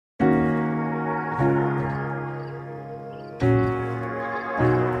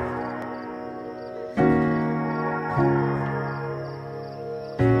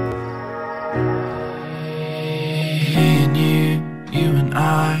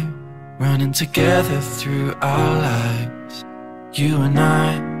running together through our lives. You and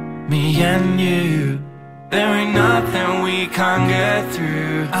I, me and you. There ain't nothing we can't get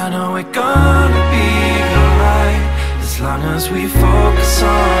through. I know we're gonna be alright, as long as we focus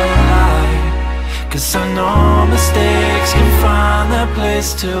on the light. 'Cause I know mistakes can find their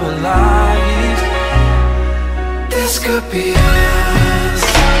place to a light. This could be us.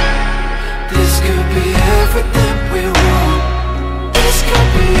 This could be everything we want. This could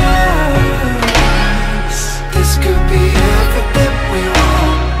be us. This could be everything we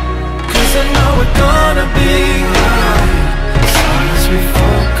want. 'Cause I know we're gonna be right, as long as we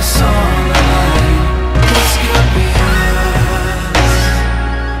focus on the light. This could be us.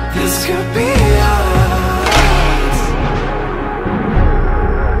 This could be us.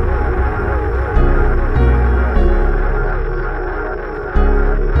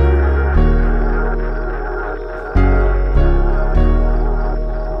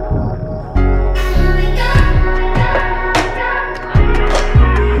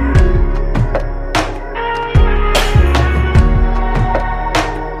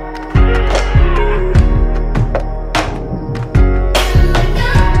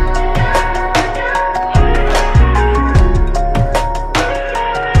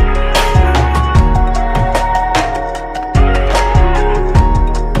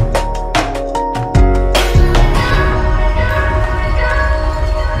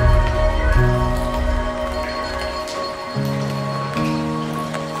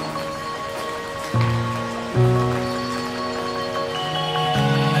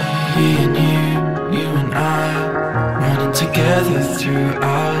 Me and you and I, running together through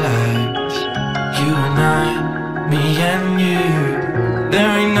our lives. You and I, me and you.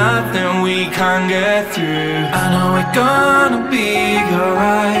 There ain't nothing we can't get through. I know we're gonna be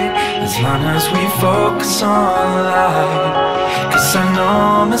alright, as long as we focus on the light. 'Cause I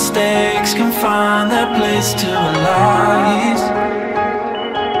know mistakes can find their place to a light.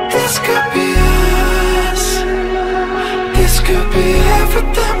 This could be us. This could be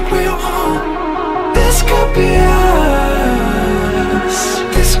everything we want. This could be us.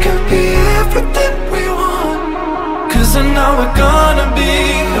 This could be everything we want. 'Cause I know we're gonna be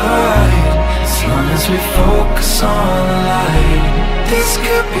alright, as long as we focus on the light. This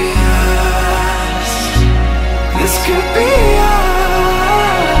could be us. This could be us.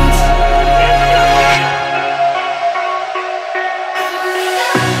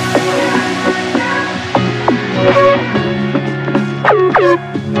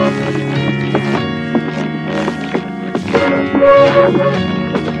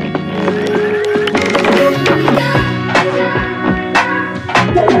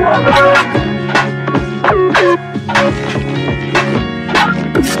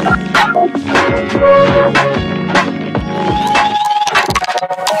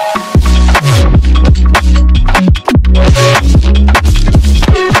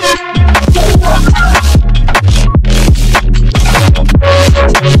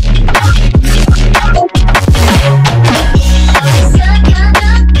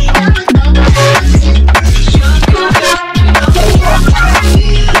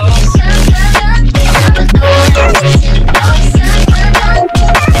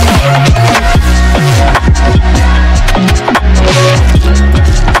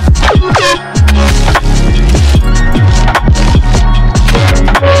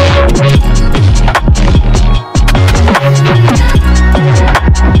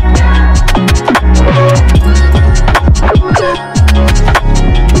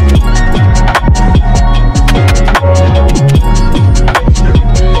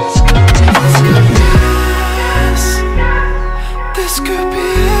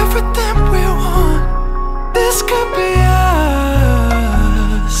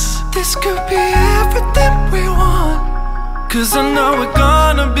 This could be everything we want. 'Cause I know we're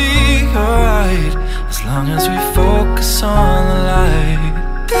gonna be alright, as long as we focus on the light.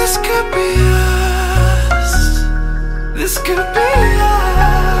 This could be us. This could be us.